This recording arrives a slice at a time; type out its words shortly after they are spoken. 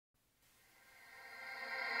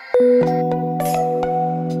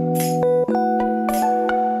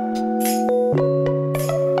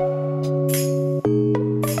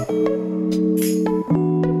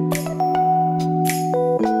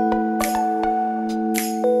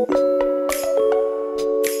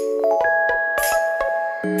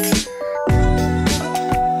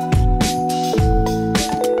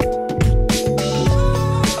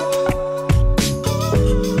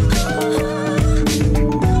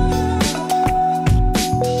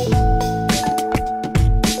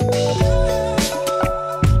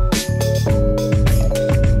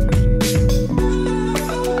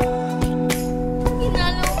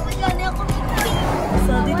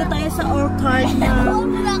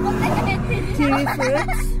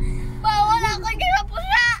Kiwifruits. Bawal ako kaya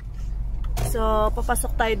pusa. So,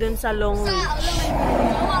 papasok tayo dun sa Longridge.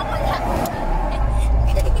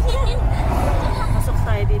 Pasok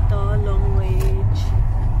tayo dito, Longridge.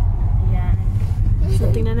 Ayan. So,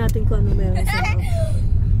 tingnan natin kung ano meron sa loob.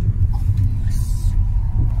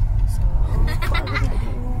 So,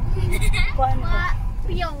 paano ba?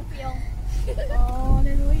 Piyong. Oh,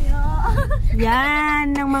 hallelujah.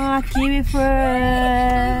 Yan, ng mga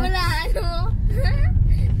kiwifruit. Wala, ano?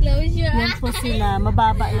 Closure. Yan po sila.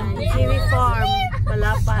 Mababa lang po. Kiwi farm.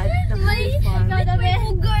 Malapad na Kiwi farm. May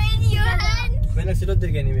ugar in your hand. May nagsunod din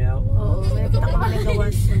ganyan, Meow? Oo, may kita ko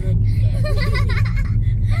managawas sunod.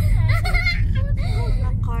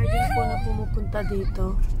 Carding po na pumupunta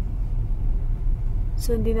dito.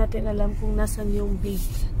 So, hindi natin alam kung nasan yung big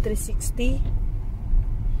 360.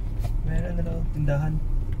 Meron na lang tindahan.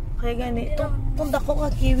 Kaya gani. Itong dako ka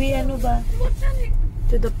kiwi, ano ba?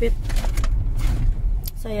 To the pit.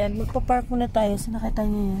 So, ayan. Magpa-park muna tayo. So, nakita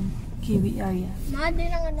niyo yan. Kiwi area. Madi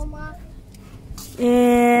lang ano mga.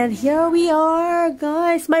 And here we are,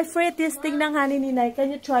 guys. My favorite is tingnan honey ni Nay.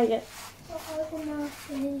 Can you try it?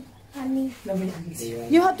 Honey.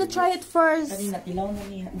 You have to try it first. Kasi natilaw na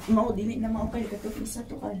niya. Mao, dili na maupay. Katulad isa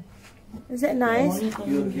to kan. Is it nice?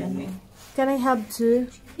 Can I have two?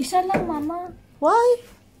 Isa lang, mama. Why?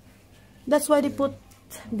 That's why they put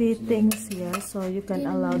the things here. So you can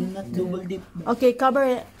allow not Double dip. Okay, cover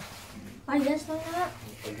it. Ay, yes lang nga.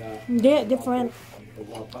 Hindi, different.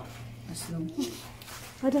 Aslong.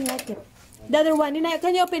 I don't like it. The other one,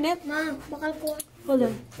 can you open it? Ma, bakal ko. Hold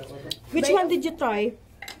on. Which one did you try?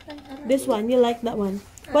 This one. You like that one?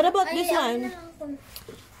 What about this one?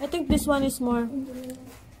 I think this one is more.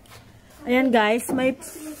 Ayan guys, may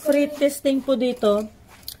free testing po dito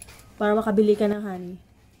para makabili ka ng honey.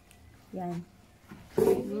 Yan.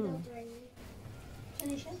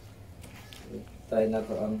 Try na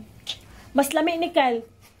to ang... Mas lami ni Kyle.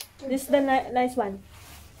 This is the nice one.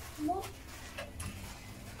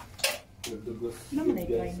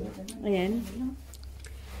 Ayan.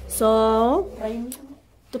 So,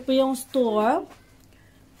 ito po yung store.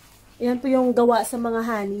 Ayan po yung gawa sa mga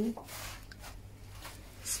honey.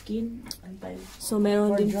 Skin. Antay. So,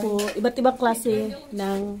 meron din po iba't ibang klase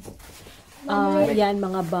ng yan,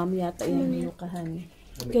 mga balm yata. Yan yung kahani.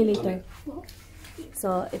 Okay, later.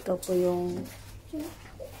 So, ito po yung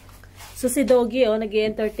so, si Doggy,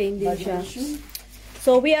 nag-i-entertain din siya.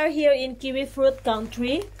 So, we are here in Kiwifruit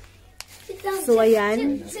country. So,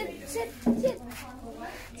 ayan. Sit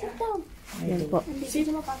down. Ayan po.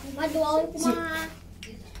 Maduawin ko mga.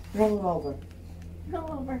 Rollover.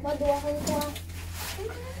 Maduawin ko mga.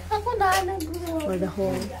 Ako na nag-grow. For the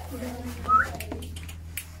whole.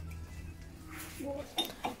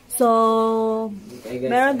 So,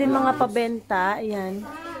 meron din mga pabenta. Ayan.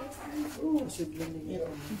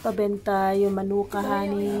 Pabenta yung manuka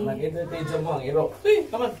honey. Nag-entertain mo ang iro.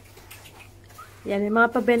 Come on! Yan, yung mga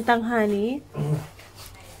pabentang honey.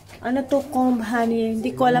 Ano to, comb honey?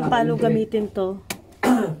 Hindi ko alam paano gamitin to.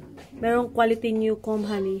 Merong quality new comb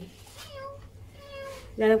honey.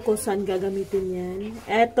 Hindi alam kung saan gagamitin yan.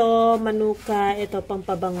 Ito, manuka. Ito,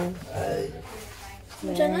 pampabango.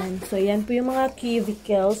 Yan. So, yan po yung mga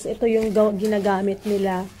kiwicals. Ito yung ginagamit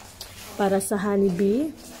nila para sa honeybee.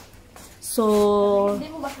 So,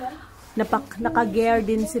 naka-gear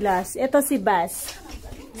din sila. Ito si Bass.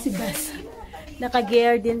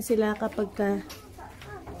 Naka-gear din sila kapag ka.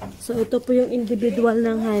 So, ito po yung individual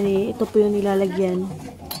ng honey. Ito po yung nilalagyan.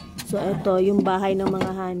 So, ito yung bahay ng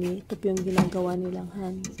mga honey. Ito po yung ginagawa nilang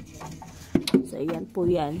honey. So, ayan po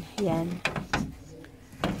yan. Yan.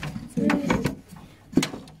 So,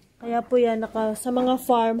 kaya po yan, sa mga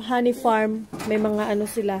farm, honey farm, may mga ano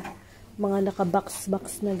sila, mga naka-box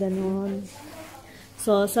na gano'n.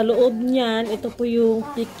 So, sa loob niyan, ito po yung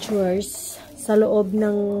pictures. Sa loob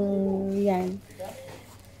ng yan.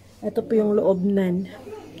 Ito po yung loob nan.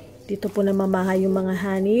 Dito po namamahay yung mga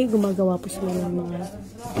honey. Gumagawa po sila ng mga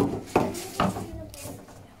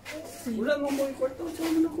Wala mo mo i-kwarto.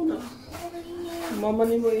 Saan mo na ko na? Mama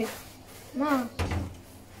ni mo eh. Ma.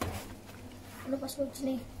 Ano password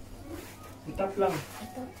niya? Itap lang.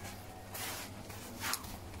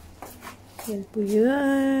 Yan po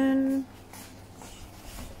yun.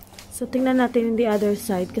 So, tingnan natin in the other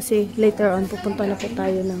side kasi later on pupunta na po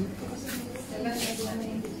tayo ng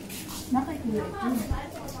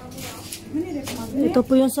ito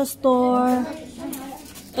po yung sa store.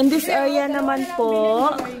 In this area naman po,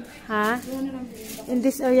 in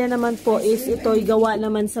this area naman po is ito gawa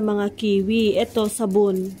naman sa mga kiwi. Ito,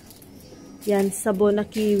 sabon. Yan, sabon na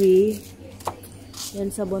kiwi. Yan,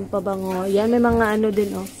 sabon pabango. Yan, may mga ano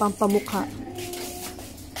din, oh, pampamukha.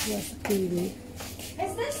 Yes, kiwi.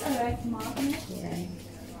 Is this alright, Mom? Yan.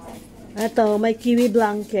 Ito, may kiwi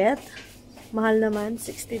blanket. Mahal naman,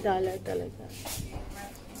 $60 talaga.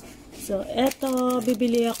 So, ito,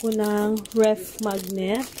 bibili ako ng ref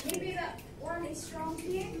magnet.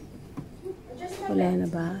 Wala na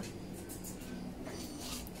ba?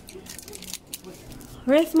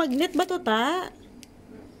 Ref magnet ba to, ta?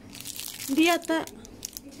 Hindi yata.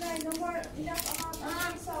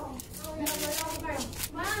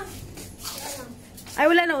 Ay,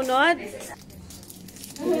 wala na unod?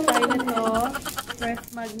 Bili tayo na to. Ref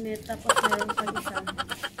magnet. Tapos meron pa isa.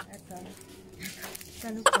 Ito.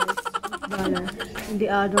 Kano price? $1. And the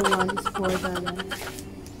other one is $4.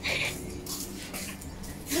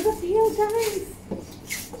 Look at here, guys.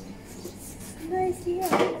 Nice here.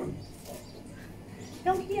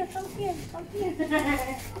 Come here, come here, come here.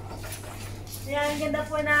 Yan, ganda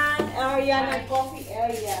po ng area, ng coffee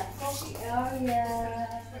area. Coffee area.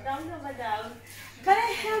 Madam na madam. Can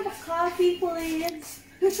I have a coffee, please?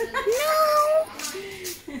 No!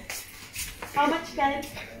 How much can it?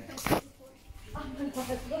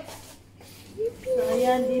 So,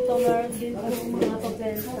 ayan, dito meron din po mga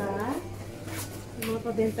pabenta. Mga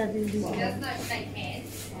pabenta din dito. Ayan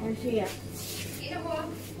siya.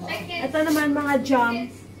 Ito naman mga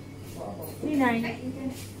jam. Ninay.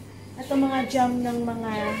 Ito mga jam ng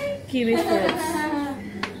mga kiwi fruits.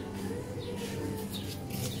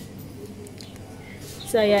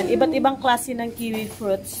 So, ayan. Iba't ibang klase ng kiwi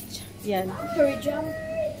fruits. Yan. Puro jam.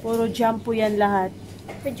 Puro jam po yan lahat.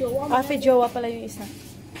 Pejowa. Pejowa pala yung isa.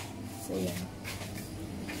 So, yan.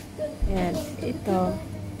 Yan. Ito.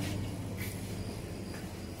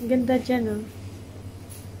 Ang ganda dyan, oh.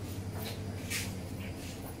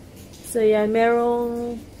 So, yan.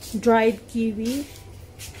 Merong dried kiwi.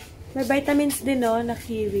 May vitamins din, oh, na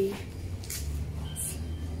kiwi.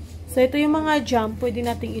 So, ito yung mga jam. Pwede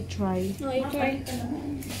nating i-try. No, i-try.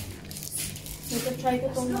 So, ito-try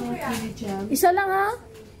ko itong mga kiwi jam. Isa lang, ha?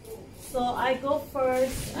 So, I go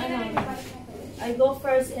first, I go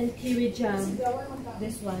first in kiwi jam.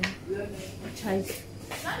 This one. Try.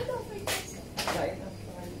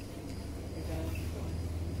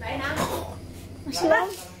 Maslam?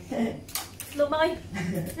 Lumaki.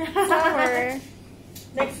 Sour.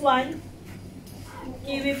 Next one.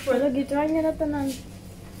 Kiwi fruit. Lagi, try niya na ito ng...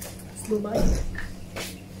 Lumaki.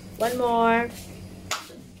 One more.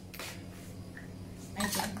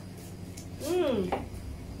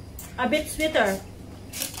 A bit sweeter.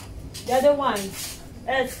 The other one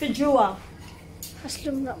is Pejowa.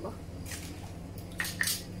 Aslum na ba?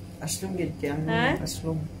 Aslong gid kaya ang Ha?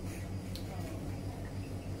 aslong.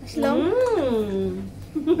 Aslum?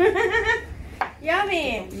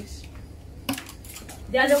 Yummy!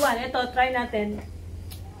 The other one, ito, try natin.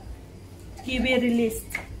 Kiwi release.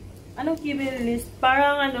 Anong kiwi release?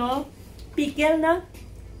 Parang ano, pickle na?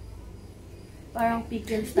 Parang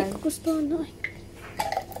pickle style. Gusto na.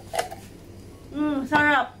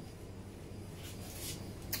 Sarap.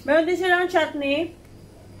 Meron din silang chutney.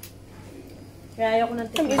 Kaya ayoko ng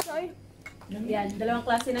tikman. Yan, dalawang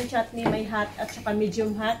klase ng chutney. May hot at saka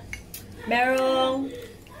medium hot. Merong,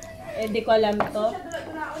 di ko alam ito.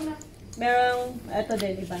 Merong, ito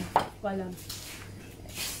din, iba. Di ko alam.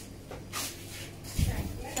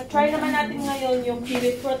 So, try naman natin ngayon yung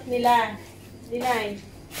kiwi fruit nila. Dinay.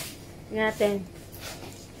 Natin.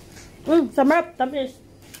 Samarap. Tamis.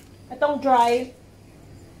 Itong dry.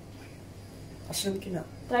 Aslong kina.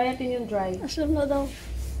 Try natin yung dry. Aslum na daw.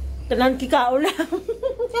 Tanan kikao lang.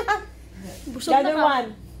 Busog The na other ka. one.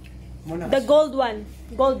 The gold one.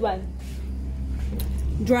 Gold one.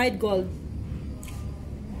 Dried gold.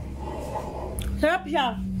 Sarap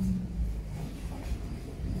siya.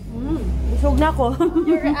 Busog na ako.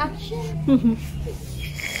 Your reaction?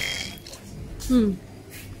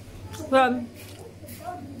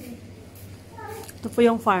 Ito po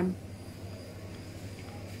yung farm.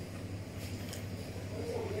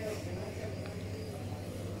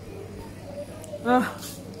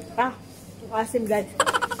 Asim guys.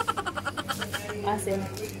 Asin.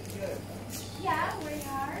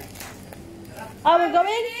 Oh, we're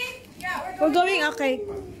going? Yeah, we're going. Okay.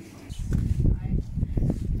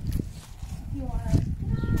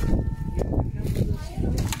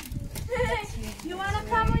 You wanna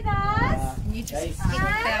come with us? You just take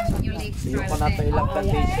them, your legs Yung panapailang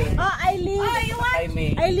plantation. Oh, I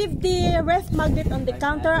leave the ref magnet on the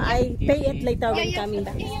counter. I pay it later when coming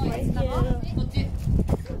back.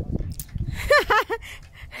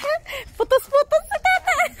 Putos-putos sa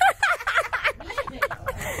tata.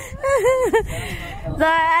 So,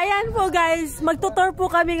 ayan po guys. Magtutor po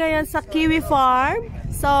kami ngayon sa Kiwi Farm.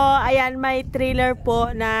 So, ayan, may trailer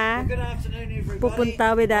po na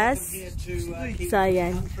pupunta with us. So,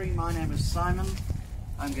 ayan. My name is Simon.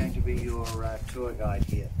 I'm going to be your tour guide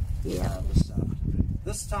here this afternoon.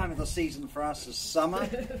 This time of the season for us is summer.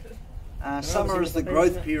 Summer is the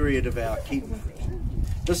growth period of our kiwifruit.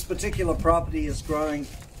 This particular property is growing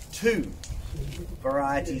 2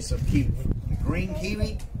 varieties of kiwifruit, the green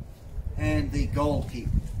kiwi and the gold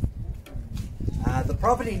kiwi. The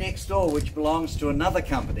property next door, which belongs to another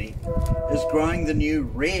company, is growing the new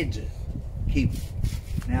red kiwi.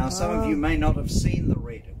 Now, some of you may not have seen the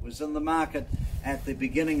red. It was in the market at the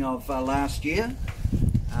beginning of last year,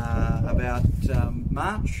 about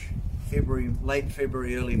March, late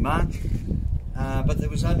February, early March, but there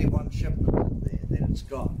was only one shipment in there, then it's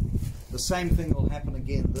gone. The same thing will happen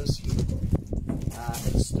again this year.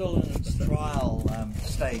 It's still in its trial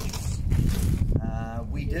stages.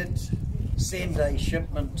 We did send a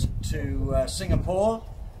shipment to Singapore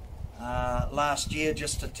last year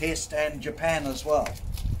just to test, and Japan as well.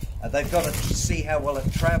 They've got to see how well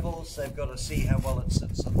it travels, they've got to see how well it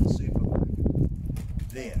sits in the supermarket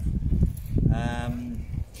there.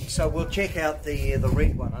 So we'll check out the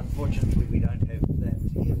red one. Unfortunately, we don't have that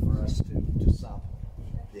here for us to sample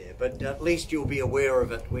there, but at least you'll be aware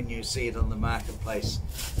of it when you see it in the marketplace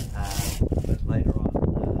a bit later on,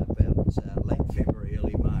 about late February,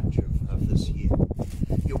 early March of this year.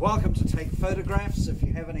 You're welcome to take photographs. If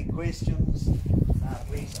you have any questions,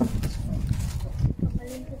 please ask.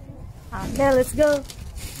 Okay, let's go.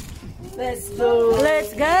 Let's go.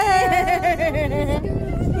 Let's go.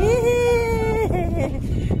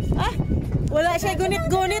 Ah, wala siya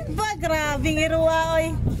gunit-gunit ba? Grabing iruwa,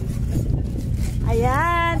 oy.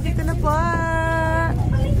 Ayan, dito na po.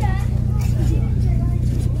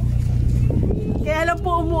 Kaya lang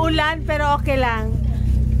po umuulan, pero okay lang.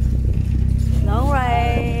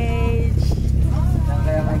 Longridge.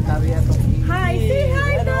 Hi, say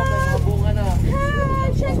hi, dog.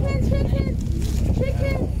 Hi, shake hands, shake hands. Shake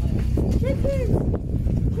hands. Shake hands.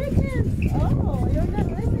 Shake hands. Oh, you're not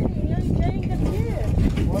listening. You're enjoying the view.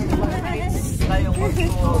 Tayo mo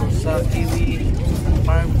sa Kiwi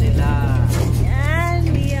farm nila. Yan,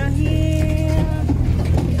 we are here.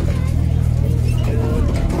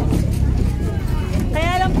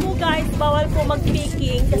 Kaya lang po guys, bawal po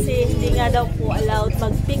mag-picking kasi hindi nga daw po allowed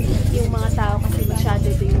mag-pick yung mga tao kasi masyado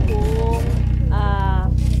din pong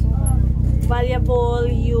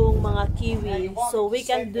valuable yung mga kiwi. So we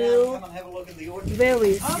can do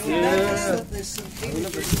berries. There's some kiwi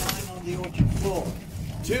fruit lying on the orchard floor.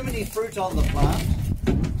 Too many fruit on the plant.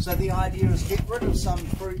 So the idea is get rid of some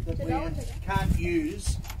fruit that we can't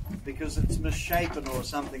use because it's misshapen or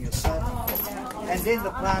something as such. And then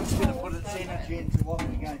the plant's going to put its energy into what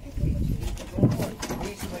we're going to eat.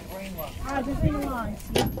 These are the green ones. The green ones.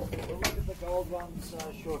 We'll look at the gold ones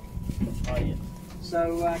shortly. Oh, yeah.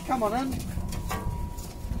 So come on in.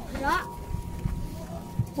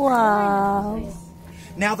 Wow.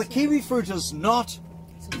 Now the kiwi fruit is not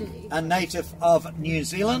a native of New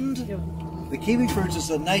Zealand. The kiwi fruit is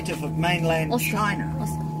a native of mainland China.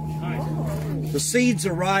 The seeds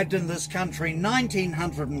arrived in this country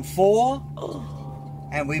 1904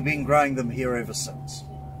 and we've been growing them here ever since.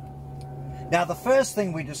 Now the first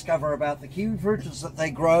thing we discover about the kiwi fruit is that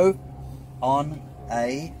they grow on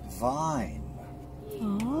a vine.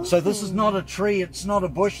 So this is not a tree, it's not a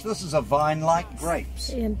bush, this is a vine like grapes.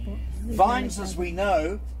 Vines, as we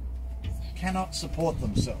know, cannot support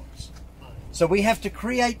themselves. So we have to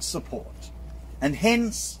create support. And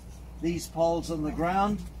hence these poles in the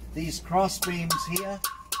ground, these cross beams here,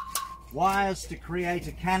 wires to create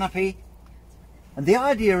a canopy. And the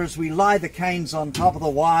idea is we lie the canes on top of the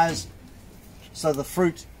wires so the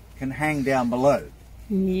fruit can hang down below.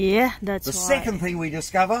 Yeah, that's The second thing we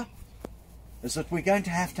discover is that we're going to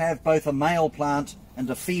have both a male plant and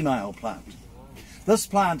a female plant. This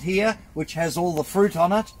plant here, which has all the fruit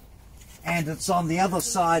on it, and it's on the other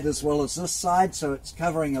side as well as this side, so it's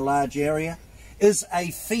covering a large area, is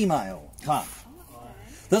a female plant.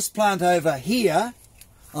 This plant over here,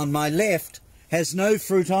 on my left, has no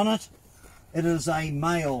fruit on it, It is a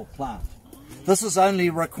male plant. This is only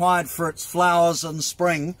required for its flowers in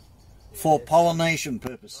spring for pollination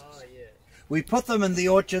purposes. We put them in the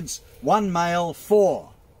orchards, 1 male,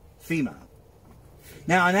 4 female.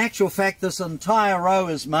 Now, in actual fact, this entire row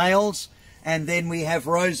is males, and then we have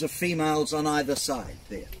rows of females on either side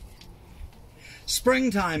there.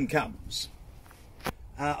 Springtime comes,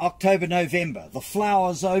 October, November. The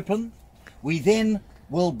flowers open. We then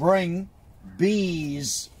will bring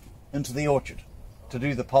bees into the orchard to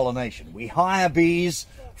do the pollination. We hire bees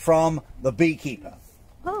from the beekeeper.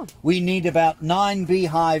 Oh. We need about 9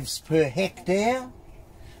 beehives per hectare,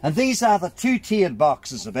 and these are the 2-tiered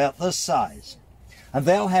boxes about this size, and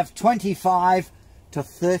they'll have 25 to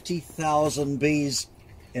 30,000 bees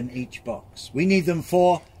in each box. We need them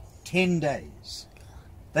for 10 days.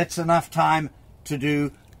 That's enough time to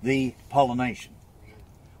do the pollination.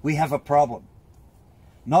 We have a problem.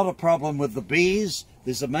 Not a problem with the bees.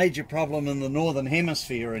 There's a major problem in the Northern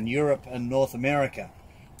Hemisphere, in Europe and North America,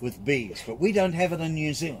 with bees, but we don't have it in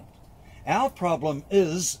New Zealand. Our problem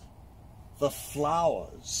is the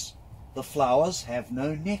flowers. The flowers have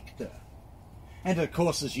no nectar. And of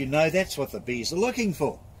course, as you know, that's what the bees are looking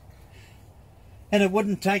for. And it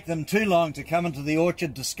wouldn't take them too long to come into the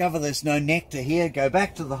orchard, discover there's no nectar here, go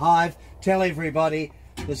back to the hive, tell everybody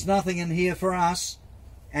there's nothing in here for us,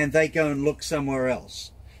 and they go and look somewhere else.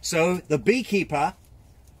 So the beekeeper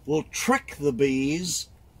will trick the bees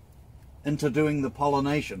into doing the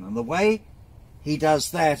pollination. And the way he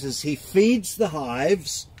does that is he feeds the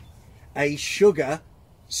hives a sugar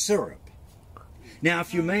syrup. Now,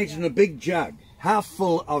 if you imagine a big jug, half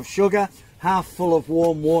full of sugar, half full of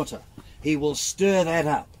warm water, he will stir that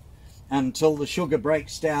up until the sugar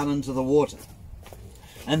breaks down into the water,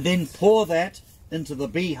 and then pour that into the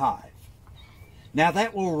beehive. Now,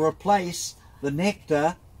 that will replace the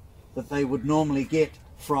nectar that they would normally get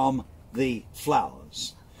from the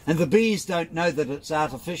flowers. And the bees don't know that it's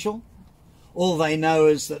artificial. All they know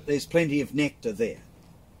is that there's plenty of nectar there.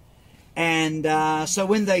 And so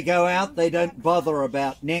when they go out, they don't bother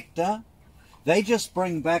about nectar. They just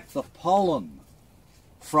bring back the pollen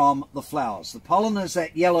from the flowers. The pollen is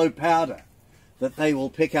that yellow powder that they will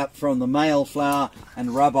pick up from the male flower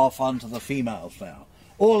and rub off onto the female flower.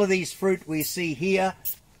 All of these fruit we see here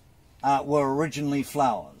were originally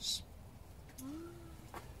flowers.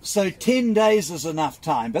 So 10 days is enough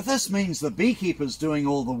time, but this means the beekeeper's doing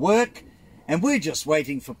all the work and we're just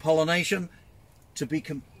waiting for pollination to be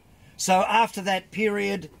So after that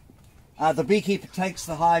period, the beekeeper takes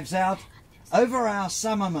the hives out. Over our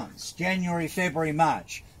summer months, January, February,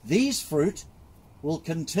 March, these fruit will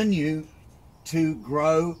continue to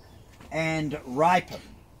grow and ripen.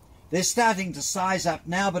 They're starting to size up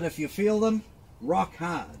now, but if you feel them, rock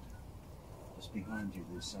hard. Just behind you,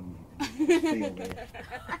 there's some you can feel there.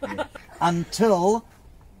 Yeah. Until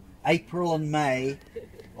April and May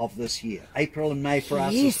of this year. April and May for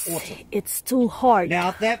us is autumn. It's too hard. Now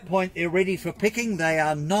at that point they're ready for picking. They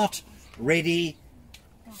are not ready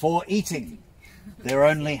for eating. They're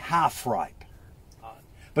only half ripe.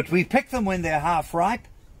 But we pick them when they're half ripe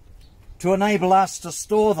to enable us to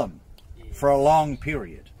store them for a long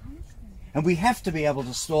period. And we have to be able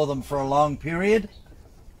to store them for a long period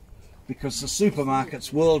because the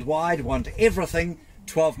supermarkets worldwide want everything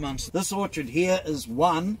 12 months. This orchard here is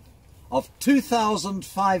one of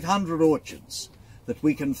 2,500 orchards that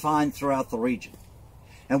we can find throughout the region.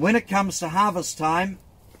 And when it comes to harvest time,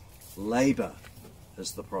 labour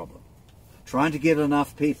is the problem. Trying to get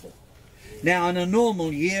enough people. Now in a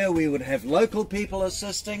normal year we would have local people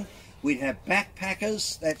assisting, we'd have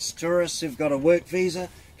backpackers, that's tourists who've got a work visa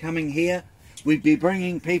coming here, we'd be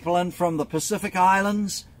bringing people in from the Pacific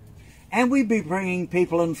Islands, and we'd be bringing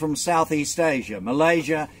people in from Southeast Asia,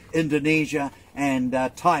 Malaysia, Indonesia and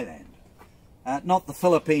Thailand. Not the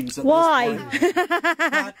Philippines at Why? this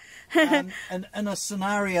point. But in a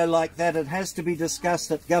scenario like that, it has to be discussed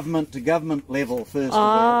at government-to-government level first of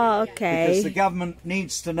all. Okay. Because the government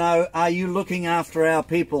needs to know, are you looking after our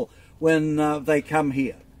people when they come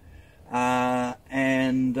here? So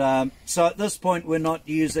at this point we're not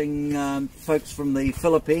using folks from the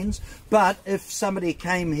Philippines, but if somebody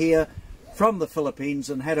came here from the Philippines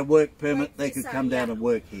and had a work permit, they could come down and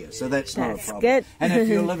work here. So that's not a problem. Good. And if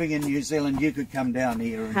you're living in New Zealand, you could come down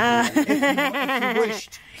here and if you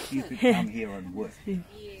wished, you could come here and work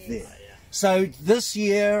there. So this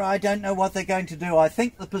year, I don't know what they're going to do. I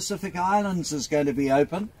think the Pacific Islands is going to be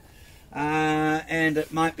open, and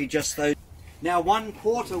it might be just those. Now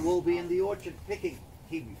 1/4 will be in the orchard picking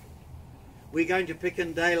kiwi. We're going to pick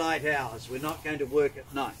in daylight hours. We're not going to work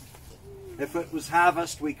at night. If it was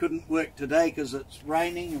harvest, we couldn't work today because it's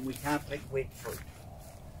raining and we can't pick wet fruit.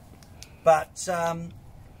 but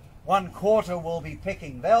 1/4 will be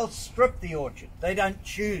picking. They'll strip the orchard. They don't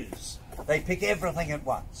choose. They pick everything at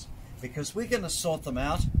once because we're going to sort them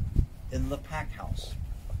out in the pack house.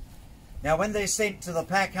 Now when they're sent to the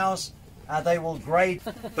pack house, they will grade,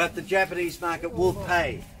 but the Japanese market will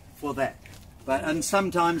pay for that. And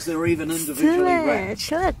sometimes they're even individually wrapped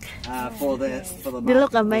for the market. They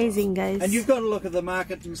look amazing, guys. And you've got to look at the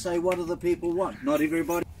market and say, what do the people want? Not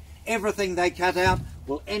everybody. Everything they cut out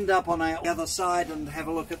will end up on the other side, and have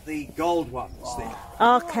a look at the gold ones there.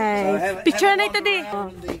 Okay. So Picture na ito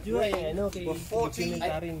We're 40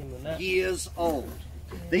 years old.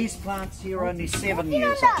 These plants here are only 7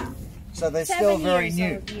 years old. So they're still very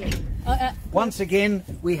new. Once again,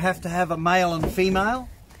 we have to have a male and female.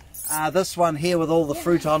 This one here with all the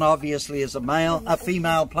fruit on obviously is a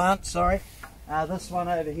female plant, sorry. This one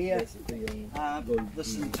over here,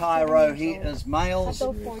 this entire row here is males,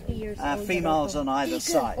 females on either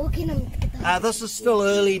side. This is still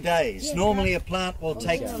early days. Normally a plant will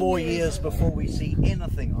take 4 years before we see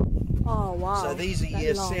anything on it. Oh wow. So these are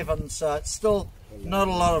year 7, so it's still not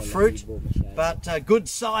a lot of fruit, but good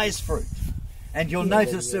size fruit. And you'll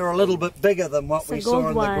notice they're a little bit bigger than what we saw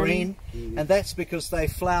in the green, and that's because they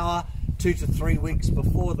flower 2 to 3 weeks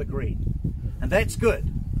before the green. And that's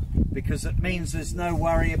good, because it means there's no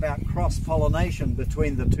worry about cross-pollination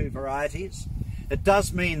between the two varieties. It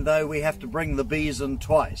does mean, though, we have to bring the bees in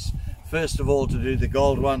twice. First of all, to do the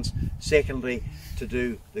gold ones, secondly, to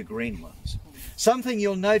do the green ones. Something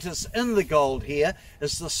you'll notice in the gold here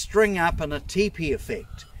is the string up and a teepee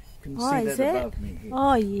effect. You can see that above me here.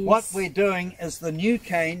 Oh, yes. What we're doing is the new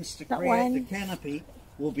canes to create the canopy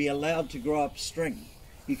will be allowed to grow up string.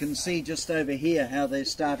 You can see just over here how they're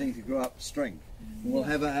starting to grow up string. We'll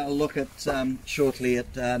have a look at shortly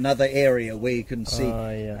at another area where you can see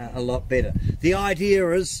a lot better. The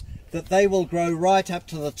idea is that they will grow right up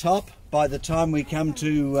to the top by the time we come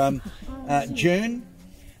to June,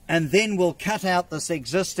 and then we'll cut out this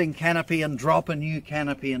existing canopy and drop a new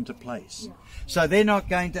canopy into place. So they're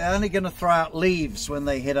not only going to throw out leaves when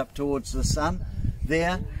they head up towards the sun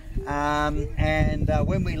there, and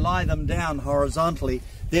when we lie them down horizontally,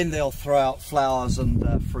 then they'll throw out flowers and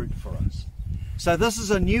fruit for us. So this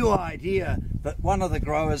is a new idea that one of the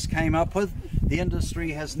growers came up with. The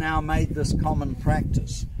industry has now made this common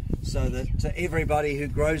practice, so that everybody who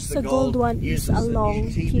grows the gold uses the new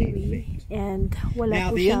teepee effect. And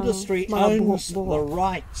now the industry owns the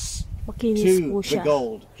rights to the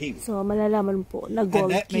gold kiwi. So malalaman po na gold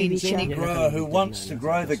and that kiwi means siya. any grower who wants to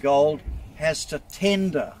grow the gold has to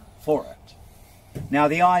tender for it. Now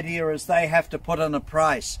the idea is they have to put in a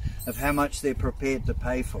price of how much they're prepared to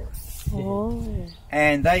pay for it. Oh.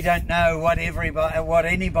 And they don't know what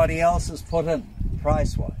anybody else has put in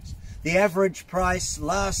price-wise. The average price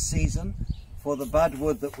last season for the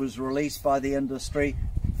budwood that was released by the industry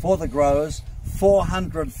for the growers,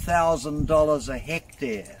 $400,000 a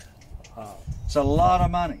hectare. It's a lot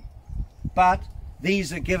of money. But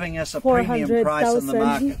these are giving us a premium price in the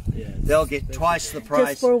market. They'll get twice the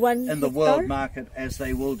price in the world market as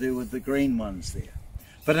they will do with the green ones there.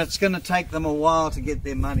 But it's going to take them a while to get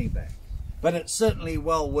their money back. But it's certainly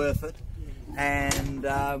well worth it, and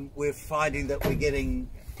we're finding that we're getting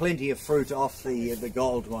plenty of fruit off the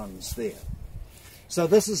gold ones there. So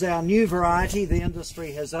this is our new variety. The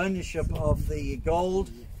industry has ownership of the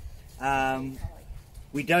gold.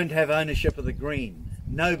 We don't have ownership of the green.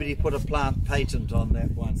 Nobody put a plant patent on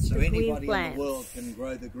that one, so anybody in the world can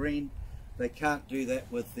grow the green. They can't do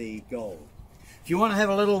that with the gold. If you want to have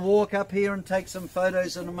a little walk up here and take some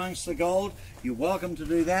photos in amongst the gold, you're welcome to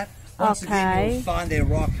do that. Once again, you'll find they're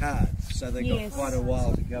rock hard, so they've got quite a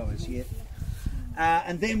while to go as yet.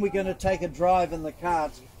 And then we're going to take a drive in the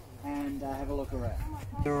cart and have a look around.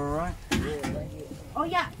 You all right? Oh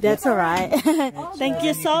yeah. That's all right. Thank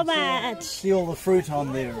you so much. See all the fruit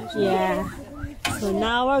on there as well. Yeah. So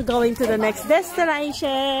now we're going to the next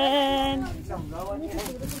destination.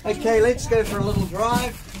 Okay, let's go for a little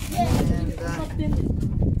drive. And,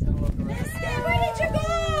 Where did you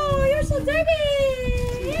go? You're so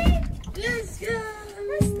dirty. Let's go.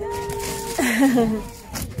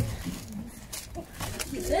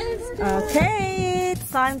 Let's go. Okay,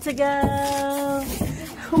 it's time to go.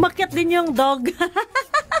 Umakyat din yung dog.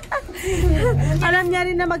 Alam niya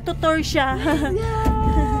rin na magtutor siya.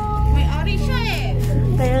 May ari siya eh.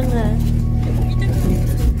 Kaya nga.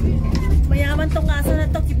 Mayaman tong aso na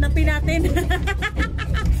to. Kidnapin natin.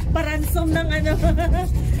 Paransom ng ano.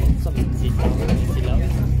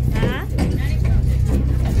 Ha?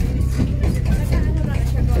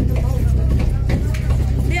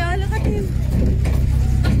 Di, look at him.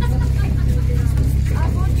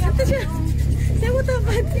 Ito siya. Siya mo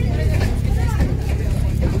tapad.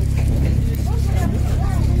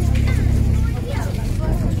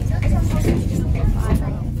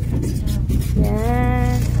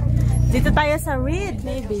 Dito tayo sa red,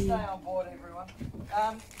 maybe. Stay on board, everyone.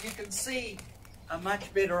 You can see a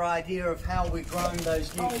much better idea of how we've grown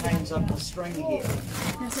those new canes up the string here.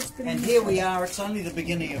 And here we are, it's only the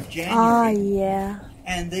beginning of January. Yeah.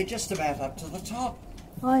 And they're just about up to the top.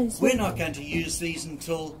 Oh, We're not going to use these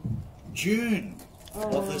until June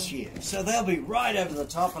of this year. So they'll be right over the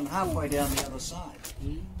top and halfway down the other side.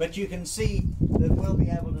 But you can see that we'll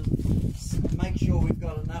be able to make sure we've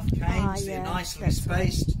got enough canes, they're nicely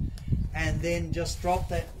spaced, and then just drop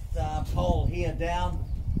that pole here down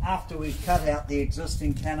after we've cut out the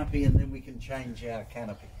existing canopy, and then we can change our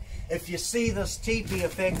canopy. If you see this teepee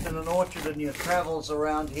effect in an orchard in your travels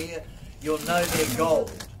around here, you'll know they're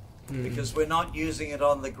gold, because we're not using it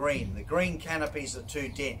on the green. The green canopies are too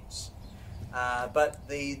dense. But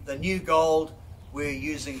the new gold, we're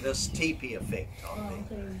using this teepee effect on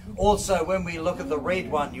there. Also, when we look at the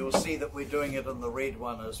red one, you'll see that we're doing it in the red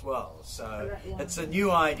one as well. So it's a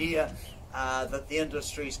new idea that the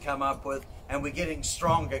industry's come up with, and we're getting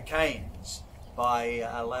stronger canes by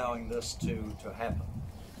allowing this to happen.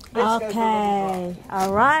 Okay.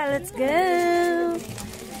 Alright, let's go.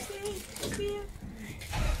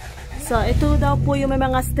 So, ito daw po yung may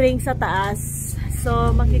mga string sa taas.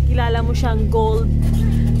 So, makikilala mo siyang gold.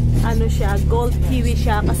 Ano siya, gold kiwi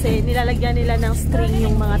siya kasi nilalagyan nila ng string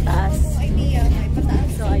yung mga taas.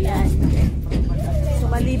 So, ayan.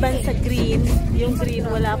 So, maliban sa green, yung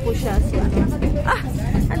green wala po siya. So,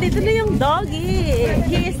 andito na yung doggy.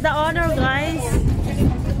 He is the owner, guys.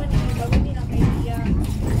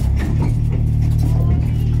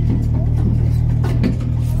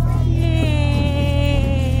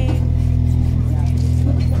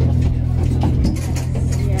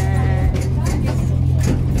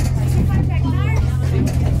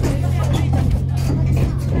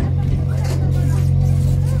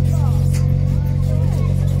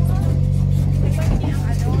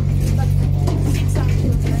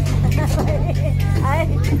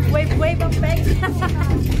 Wave of thanks. Oh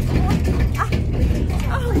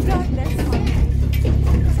my God, that's fun.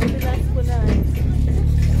 Relax po na.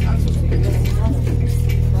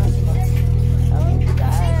 Oh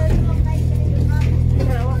God.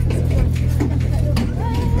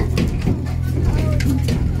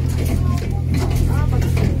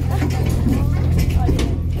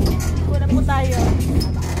 Kuna po tayo.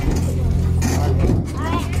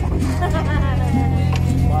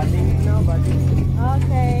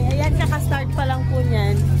 Okay, ayan, kaka-start pa lang po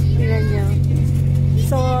niyan. Tingnan nyo.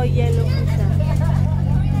 So, yellow po siya.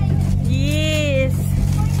 Yes!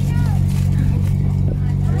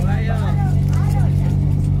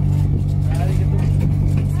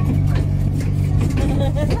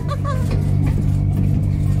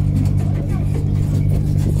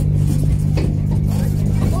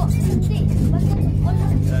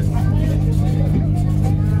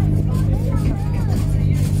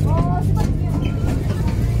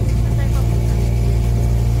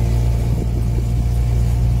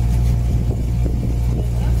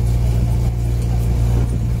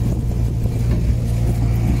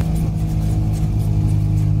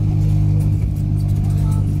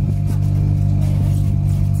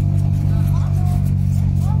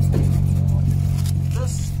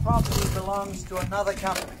 belongs to another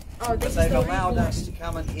company. Oh, but they've allowed us to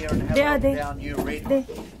come in here and have a look at our new red one.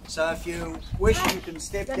 So if you wish, you can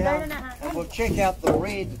step down and we'll check out the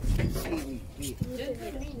red kiwi here.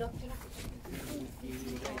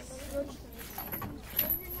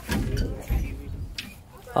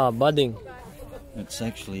 Ah, budding. It's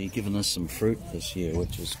actually given us some fruit this year,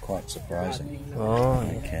 which is quite surprising. Oh,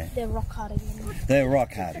 okay. They're rock hard again. They're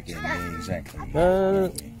rock hard again, yeah, exactly.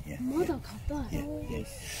 Yeah.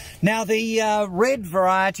 Now the red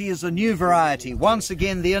variety is a new variety. Once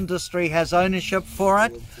again, the industry has ownership for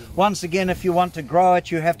it. Once again, if you want to grow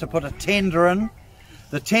it, you have to put a tender in.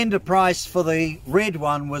 The tender price for the red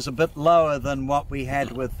one was a bit lower than what we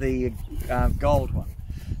had with the gold one.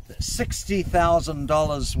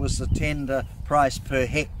 $60,000 was the tender price per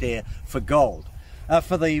hectare for gold,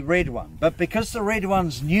 for the red one. But because the red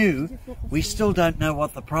one's new, we still don't know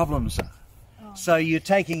what the problems are. So you're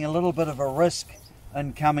taking a little bit of a risk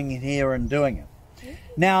in coming in here and doing it.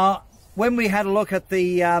 Now, when we had a look at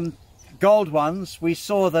the gold ones, we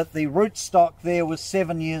saw that the root stock there was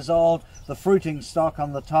 7 years old. The fruiting stock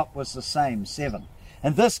on the top was the same, 7.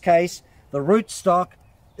 In this case, the root stock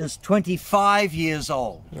is 25 years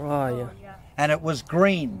old. Oh, yeah. And it was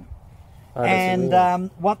green. And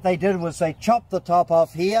what they did was they chopped the top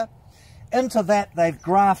off here. Into that they've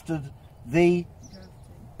grafted the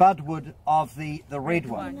budwood of the red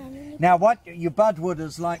one. Now what your budwood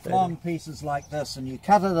is like long pieces like this, and you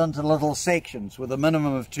cut it into little sections with a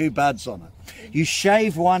minimum of 2 buds on it. You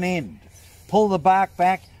shave one end pull the bark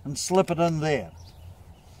back and slip it in there.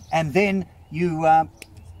 And then you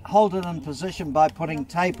hold it in position by putting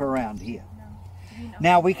tape around here.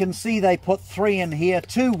 Now we can see they put 3 in here.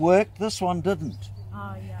 2 worked, this one didn't.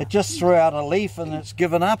 It just threw out a leaf and it's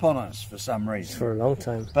given up on us for some reason. For a long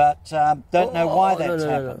time. But don't know why that's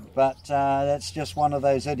happened. But that's just one of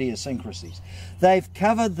those idiosyncrasies. They've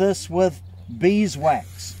covered this with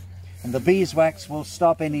beeswax. And the beeswax will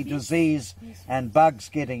stop any disease and bugs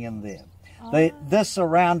getting in there. This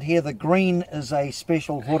around here, the green, is a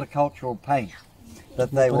special horticultural paint that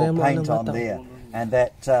they will paint on there. And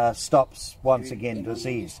that stops, once again,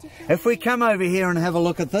 disease. If we come over here and have a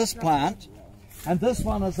look at this plant, and this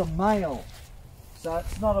one is a male, so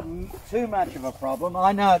it's not too much of a problem.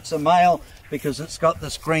 I know it's a male because it's got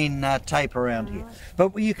this green tape around here.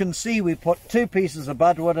 But you can see we put 2 pieces of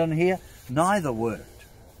budwood in here, neither worked.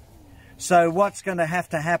 So what's going to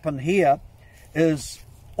happen here is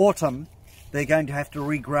autumn, they're going to have to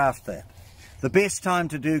regraft that. The best time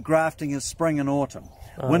to do grafting is spring and autumn.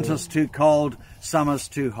 Winter's too cold, summer's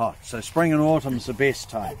too hot. So spring and autumn's the best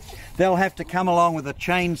time. They'll have to come along with a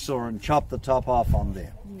chainsaw and chop the top off on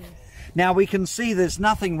there. Yes. Now we can see there's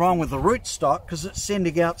nothing wrong with the rootstock because it's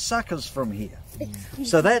sending out suckers from here.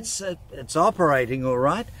 So that's it's operating all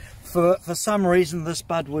right. For some reason this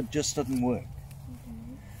budwood just didn't work.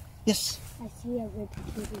 Yes? I see a red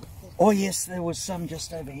kiwifruit. Oh yes, there was some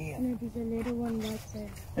just over here. No, there's a little one right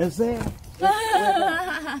there. Is there?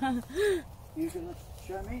 You gonna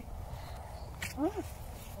show me? Oh.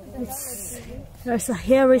 There's a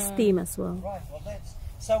hairy stem as well. Right, well that's...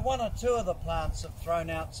 So 1 or 2 of the plants have thrown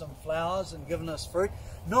out some flowers and given us fruit.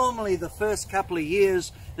 Normally the first couple of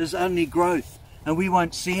years is only growth and we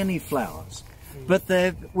won't see any flowers. But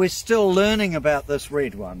we're still learning about this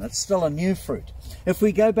red one. It's still a new fruit. If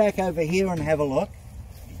we go back over here and have a look,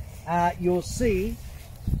 you'll see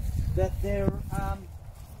that they're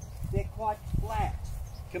quite flat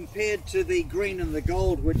compared to the green and the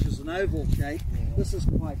gold, which is an oval shape. This is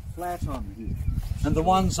quite flat on here. And the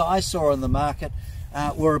ones I saw in the market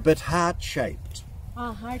were a bit heart-shaped.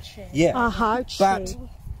 Heart-shaped. Yeah. Heart-shaped. But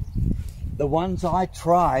the ones I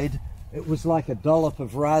tried, it was like a dollop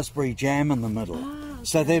of raspberry jam in the middle. Okay.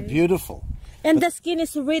 So they're beautiful. And the skin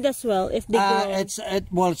is red as well, if they grow.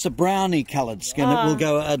 It's a browny coloured skin. It will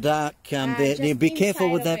go a dark there. Be careful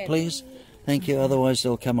with that, please. Thank you. Otherwise,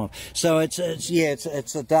 they'll come off. So it's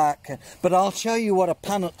a dark. But I'll show you what a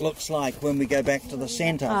punnet looks like when we go back to the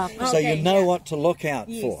centre, so you know what to look out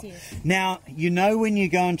for. Yes. Now you know when you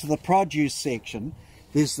go into the produce section,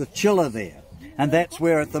 there's the chiller there, and that's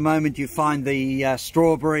where at the moment you find the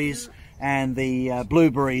strawberries and the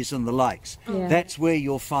blueberries and the likes. Yeah. That's where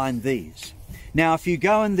you'll find these. Now if you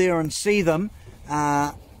go in there and see them,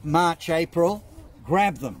 March, April,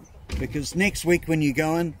 grab them, because next week when you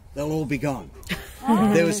go in, they'll all be gone.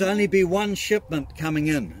 There will only be 1 shipment coming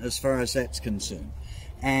in as far as that's concerned,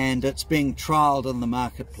 and it's being trialled in the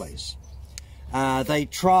marketplace. They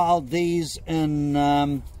trialled these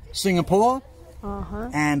in Singapore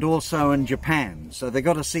and also in Japan, so they've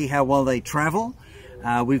got to see how well they travel.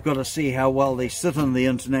 We've got to see how well they sit in the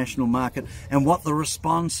international market and what the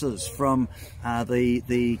response is from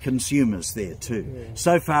the consumers there too.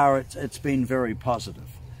 So far it's been very positive.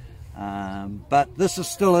 But this is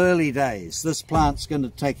still early days. This plant's going to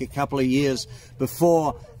take a couple of years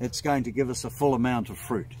before it's going to give us a full amount of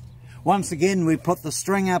fruit. Once again, we put the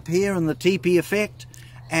string up here in the teepee effect,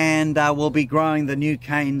 and we'll be growing the new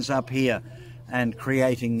canes up here and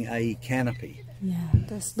creating a canopy. Yeah,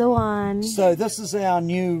 that's the one. So this is our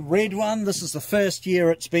new red one. This is the first year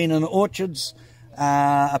it's been in orchards,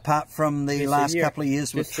 apart from the last couple of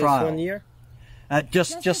years with trial. 1 year?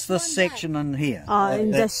 Just this section in here.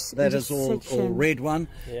 That is all red one,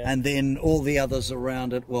 and then all the others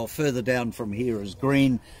around it. Well, further down from here is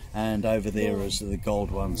green, and over there is the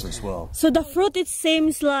gold ones as well. So the fruit, it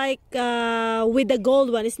seems like with the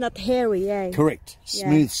gold one, it's not hairy, eh? Correct.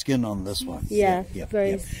 Smooth skin on this one. Yeah,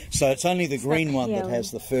 very. So it's only the green one that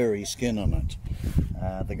has the furry skin on it.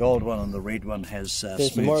 The gold one and the red one has smooth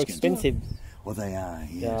skin. More expensive. Well, they are,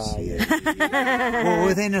 yes. Well,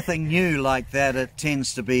 with anything new like that, it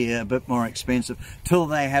tends to be a bit more expensive till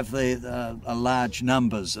they have the large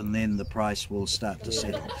numbers, and then the price will start to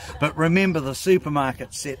settle. But remember, the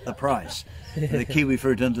supermarkets set the price. The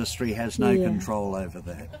kiwifruit industry has no control over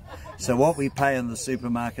that. So what we pay in the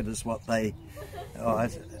supermarket is what they,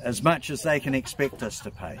 as much as they can expect us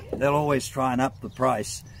to pay. They'll always try and up the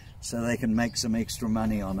price so they can make some extra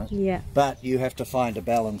money on it. Yeah. But you have to find a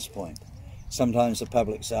balance point. Sometimes the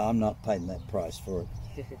public say, I'm not paying that price for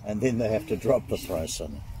it, and then they have to drop the price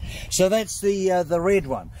on it. So that's the red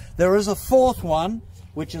one. There is a fourth one,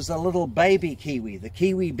 which is a little baby kiwi, the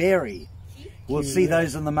kiwi berry. We'll see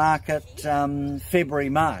those in the market February,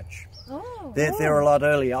 March. They're a lot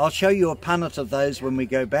earlier. I'll show you a punnet of those when we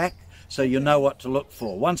go back, so you'll know what to look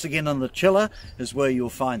for. Once again, in the chiller is where you'll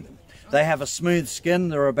find them. They have a smooth skin.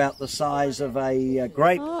 They're about the size of a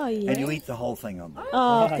grape, and you eat the whole thing on them.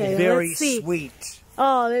 Oh, okay. Very sweet.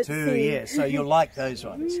 Oh, let's too, see. yeah, so you'll like those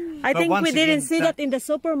ones. I think we didn't see that in the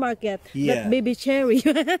supermarket. Yeah. That baby cherry.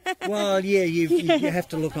 Well, yeah, you have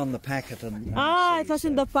to look on the packet. And it was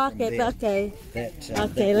in the packet. Okay.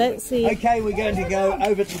 Okay, let's see. Okay, we're going to go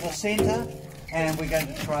over to the centre and we're going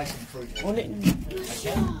to try some fruit. Okay.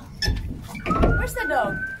 Where's the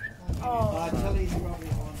dog?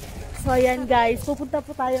 So ayan guys, pupunta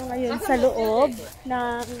po tayo ngayon sa loob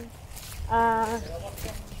ng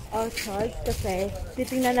orchard kasi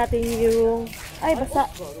titingnan natin yung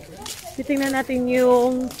titingnan natin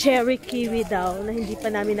yung cherry kiwi daw na hindi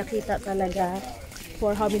pa namin nakita talaga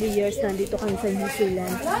for how many years nandito kami sa New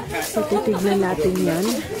Zealand. So titingnan natin yan.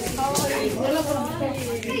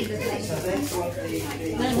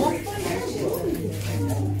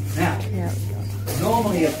 Now,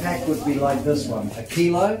 normally a pack would be like this one, a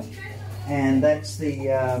kilo, and that's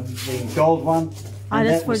the gold one. And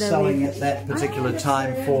that was selling at that particular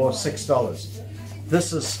time for $6.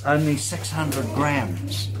 This is only 600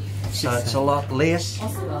 grams, so it's a lot less,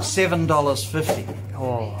 $7.50.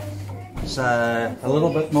 Oh, so a little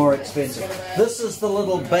bit more expensive. This is the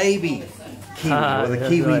little baby kiwi, or the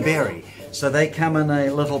kiwi berry. So they come in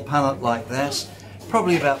a little punnet like this,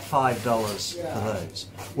 probably about $5 for those.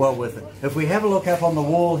 Well worth it. If we have a look up on the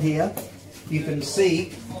wall here, you can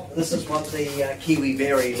see this is what the kiwi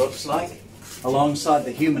berry looks like. Alongside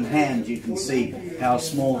the human hand, you can see how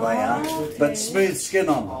small they are, but smooth skin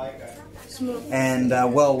on them, and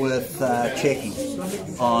well worth checking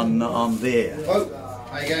on there. Oh,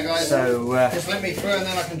 there you go, guys. So just let me through, and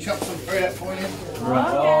then I can chop some fruit up for you.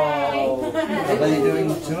 Right. Oh, are they doing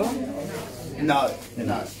the tour? No,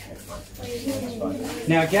 no.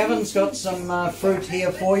 Now Gavin's got some fruit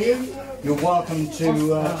here for you. You're welcome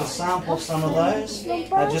to sample some of those.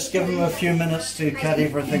 Just give them a few minutes to cut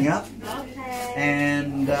everything up,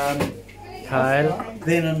 and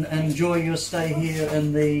then enjoy your stay here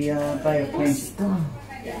in the Bay of Plenty.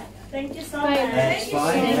 Thank you so much. That's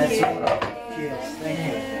fine. That's all right. Cheers. Thank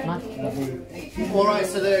you. Alright,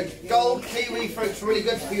 so the gold kiwi fruit's really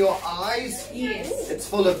good for your eyes. Yes. It's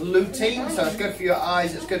full of lutein, so it's good for your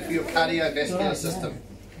eyes, it's good for your cardiovascular system.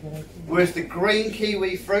 Whereas the green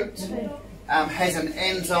kiwi fruit has an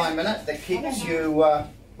enzyme in it that keeps you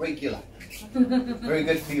regular. Very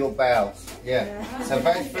good for your bowels. Yeah. So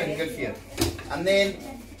both fruit are good for you. And then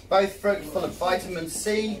both fruit are full of vitamin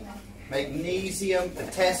C, magnesium,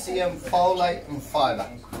 potassium, folate and fibre.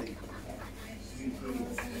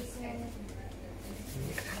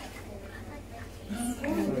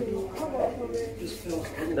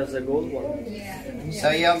 That's the gold one. So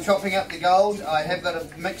yeah, I'm chopping up the gold. I have got a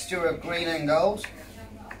mixture of green and gold.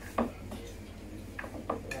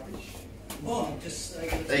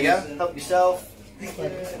 There you go, help yourself.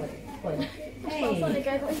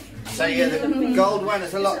 So yeah, the gold one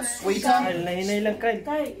is a lot sweeter. Is it good,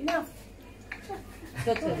 is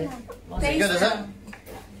it?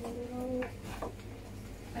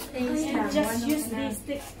 Just use these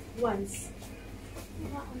thick ones.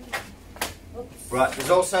 Right, there's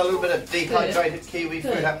also a little bit of dehydrated kiwi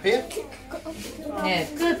fruit up here.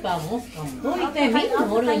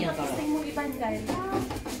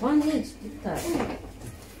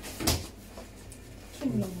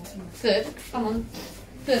 Good. Come on.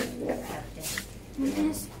 Good.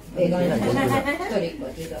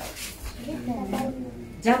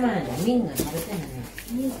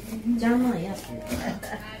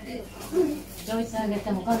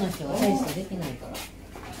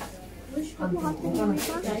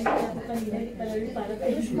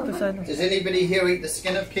 Does anybody here eat the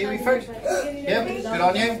skin of kiwi fruit? Yeah, good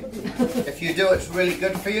on you. If you do, it's really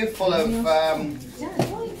good for you, full of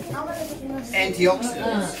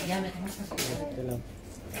antioxidants.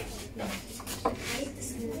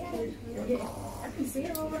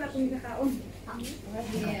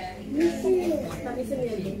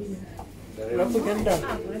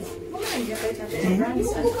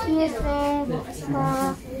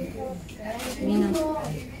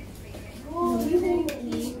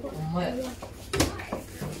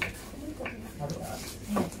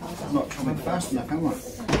 I'm not chopping fast enough, am I?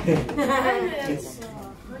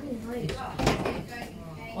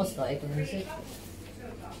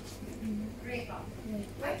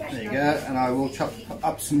 There you go, and I will chop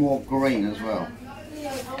up some more green as well.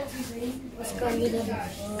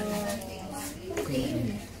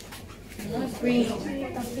 Rin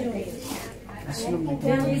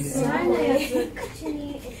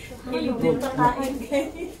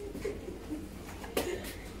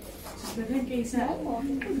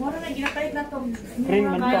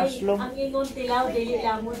man pa aslom. Ang ingon tilaw, dili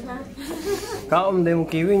lamon ha. Kaom din mo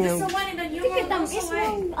kiwi niya.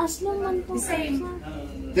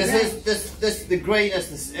 This the green is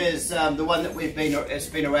the one that it's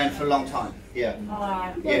been around for a long time. Yeah.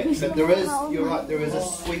 Yeah, but you're right, there is a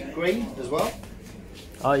sweet green as well.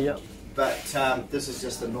 Oh yeah. But this is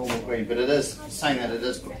just a normal green, but it is saying that it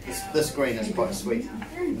is this green is quite sweet.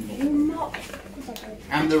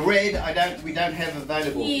 And the red we don't have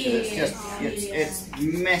available. It's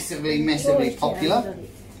massively popular.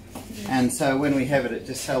 And so when we have it, it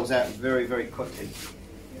just sells out very quickly.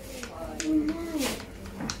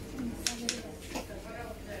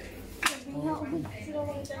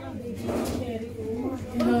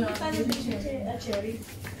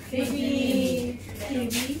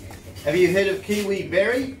 Have you heard of kiwi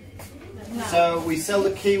berry? So we sell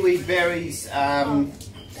the kiwi berries.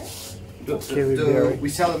 We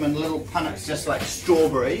sell them in little punnets, just like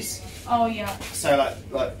strawberries. Oh yeah. So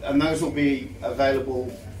and those will be available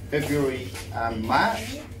February,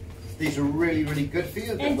 March. These are really good for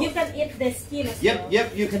you. And you can eat the skin as well.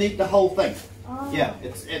 Yep, you can eat the whole thing. Oh. Yeah,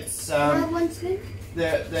 it's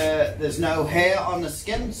there's no hair on the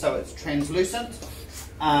skin, so it's translucent.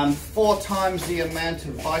 4 times the amount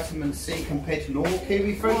of vitamin C compared to normal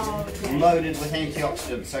kiwi fruit, loaded with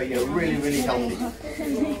antioxidants, so you're really healthy.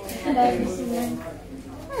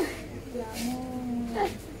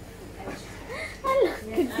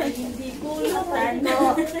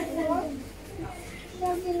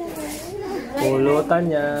 Pulutan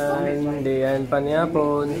yan, hindi yan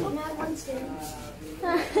panyapon.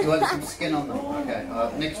 You want some skin on them? Okay.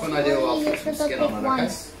 Next one I do, I'll put some skin on it, okay?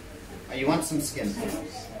 You want some skin?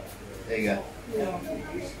 There you go. A little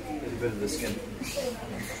bit of the skin.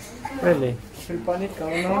 Really? Eating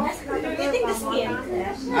the skin.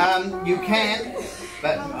 You can,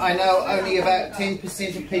 but I know only about 10%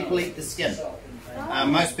 of people eat the skin.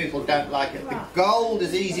 Most people don't like it. The gold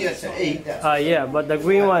is easier to eat. Yeah, but the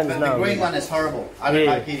green one is the green one is horrible. I don't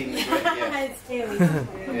like eating the green. Yeah. It's scary.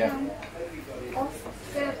 Yeah.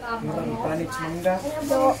 You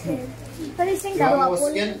want more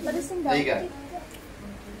skin? There you go.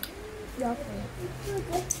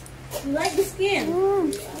 You like the skin?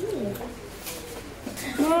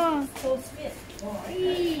 So sweet.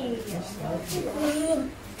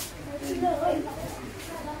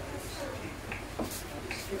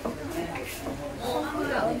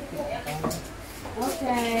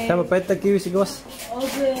 Okay. Sama pa ito kiwi sigos. All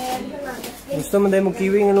good. Gusto mo dahil mo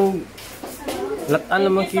kiwi ng latan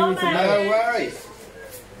naman kiwi sa No worries.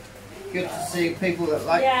 Good to see people that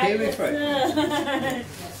like kiwi fruit.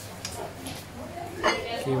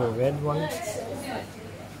 kiwi red one.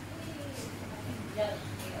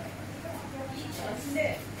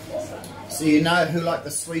 So you know who like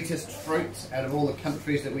the sweetest fruit out of all the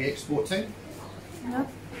countries that we export to? No.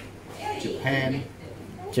 Japan.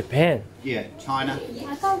 Japan? Yeah, China.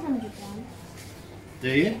 I come from Japan. Do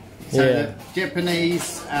you? So the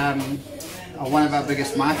Japanese are one of our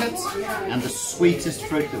biggest markets, and the sweetest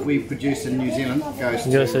fruit that we produce in New Zealand goes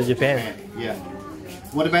to Japan. Yeah.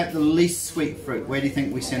 What about the least sweet fruit? Where do you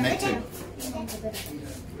think we send that to?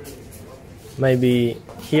 Maybe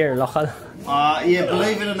here, local. Yeah,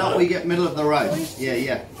 believe it or not, we get middle of the road.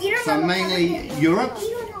 Yeah. So mainly Europe.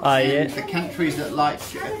 Yeah. The countries that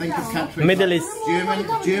think of countries Middle like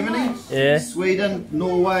East. Germany, Yeah. Sweden,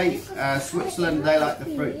 Norway, Switzerland. They like the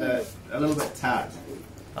fruit. They're a little bit tart.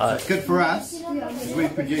 So it's good for us. We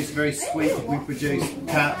produce very sweet. We produce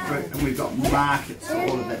tart fruit, and we've got markets for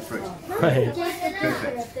all of that fruit. Perfect.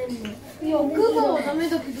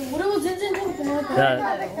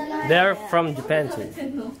 They're from Japan too.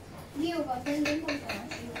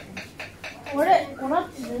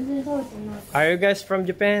 Are you guys from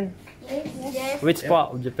Japan? Yes. Which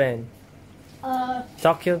part of Japan?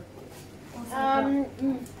 Tokyo?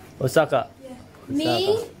 Osaka?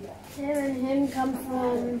 Me, Sam and him come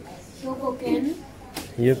from Hyogoken.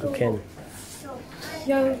 Hyogoken.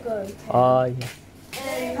 Hyogo.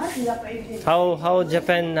 Yeah. How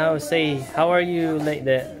Japan now say, how are you, like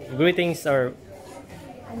the greetings or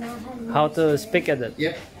how to speak at it?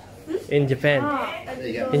 Yep. In Japan. There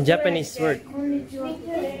you go. In Japanese word.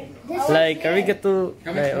 Like arigato.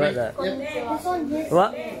 Like, what that?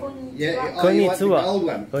 What? Yeah. Oh, you want the Konnichiwa. gold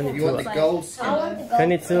one. You want the gold skin.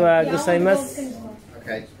 Konnichiwa gozaimasu.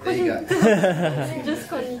 Okay. There you go. Just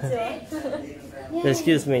konnichiwa.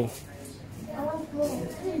 Excuse me.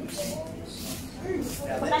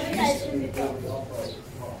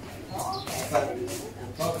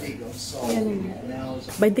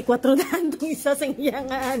 24 na itong isa sa iya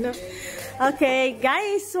nga ano. Okay,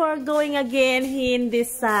 guys, we're going again in this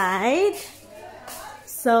side.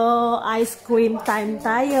 So, ice cream time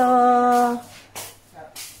tayo.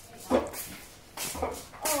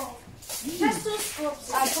 Just 2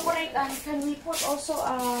 scoops. Chocolate, and can we put also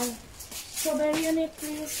strawberry on it,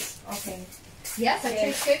 please? Okay. Yeah, so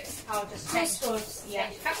 2 scoops. I'll just 2 scoops.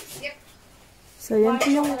 Yeah. Yep. So, yan po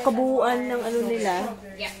yung kabuuan ng ano nila.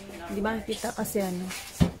 Yeah. Di ba kita kasi ano?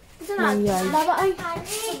 Ito na. Nangyay. Laba ay.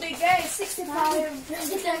 So big guys, 65.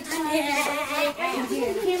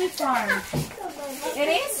 Kiwi farm. It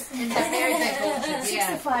is? Very good.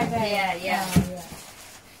 65. Yeah.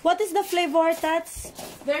 What is the flavor, Tats?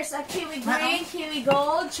 There's a kiwi green, kiwi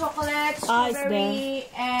gold, chocolate, It's strawberry,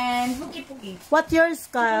 and Puke. What yours,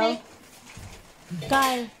 Kyle?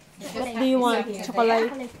 Kyle, what do you want? Chocolate?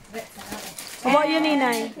 How about you,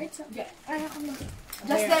 Ninay?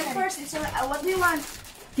 Just then first, it's what do you want?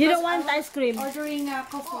 You don't want ice cream? Ordering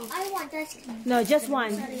coffee. I want ice cream. No, just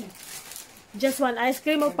one. Just one. Ice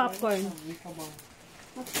cream or popcorn?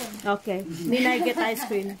 Okay. Ninay, get ice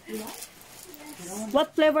cream.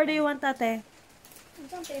 What flavor do you want, Ate?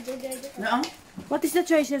 No? What is the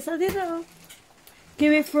choices? Oh, dito.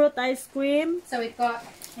 Kiwifruit ice cream. So we've got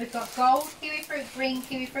gold kiwi fruit, green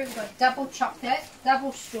kiwi fruit, we've got double chocolate, double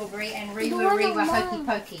strawberry, and RUAKURI hokey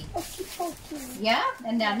pokey. Yeah?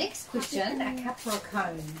 And now next question, a cup or a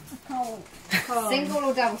cone? Single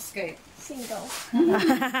or double scoop? Single.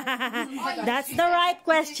 That's the right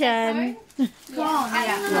question.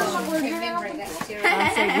 Remember that's your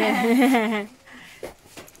Sige.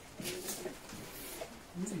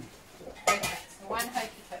 one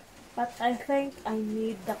hokey pokey. But I think I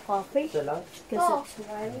need the coffee. Because it's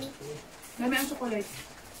warm. Dami ang chocolate.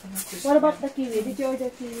 What about the kiwi? Did you order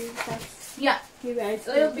kiwi? Yeah. Kiwi ice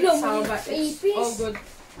A little cream? bit sour, but it's all good.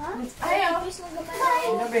 Ayaw.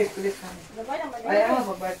 Gabi, kulit kami. Ayaw,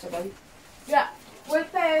 magbayad sa balik. Yeah. We'll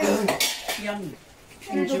pay. Yummy.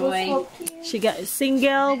 Enjoy. She got a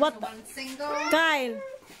single. What? One single. Kyle?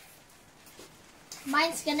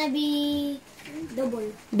 Mine's gonna be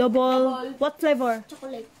Double. What flavor?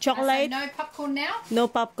 chocolate. Chocolate? No popcorn now. No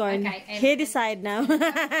popcorn. Okay, and- He decide now.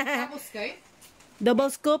 Double scoop.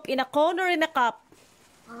 Double scoop in a cone or in a cup?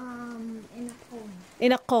 In a cone.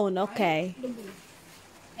 In a cone, okay.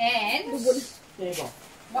 And what flavors?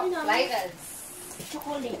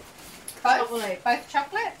 Chocolate. Both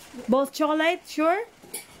chocolate. Both chocolate, sure?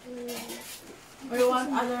 Or you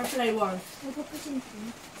want other flavor?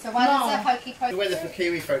 So one is a hokey pokey. The weather for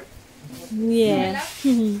kiwi fruit. Yeah.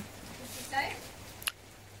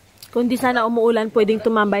 Kung di sana umuulan, pwedeng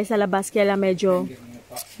tumambay sa labas. Kaya lang medyo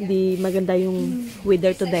hindi maganda yung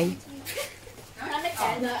weather today.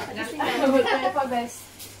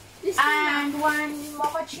 And one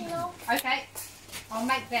mochaccino. Okay. I'll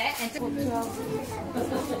make that. And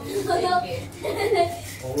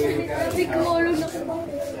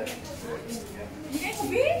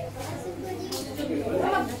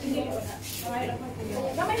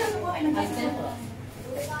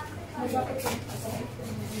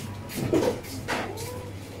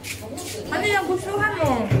Ano yung gustuhan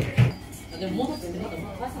mo?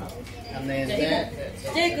 And then that.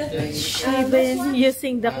 She been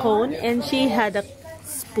using the cone and she had a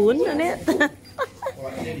spoon on it.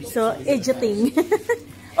 So, edgeting.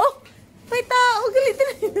 Oh! May tao! Galit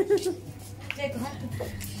na.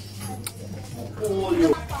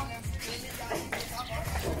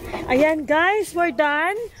 Ayan guys, we're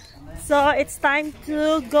done. So, it's time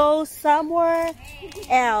to go somewhere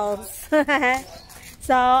else.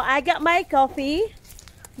 So, I got my coffee.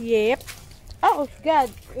 Yep. Oh, God.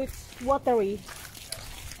 It's watery.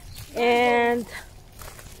 And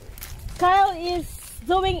Kyle is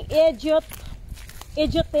doing idioting. He is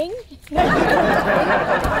eating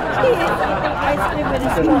ice cream with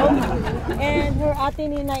his mom. And her ate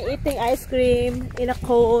Nina eating ice cream in a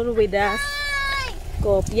cone with a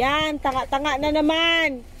scoop. Yan, tanga-tanga na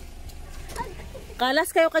naman.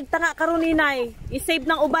 Kalas kayo kag tanga karon Ninay. I-save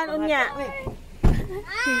ng uban unya.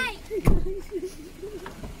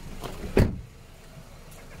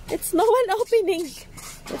 It's no one opening.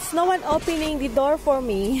 It's no one opening the door for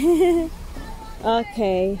me.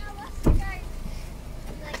 Okay.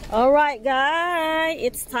 Alright guys,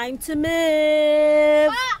 it's time to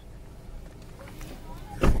move.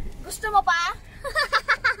 Gusto mo pa?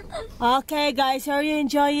 Okay guys, are you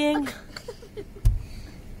enjoying?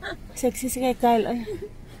 Sexy si kay Kyle.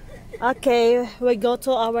 Okay, we go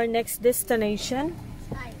to our next destination.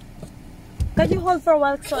 Can you hold for a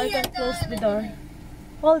while so I can close the door?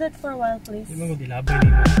 Hold it for a while please. Hindi mo dilabay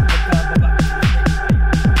nila.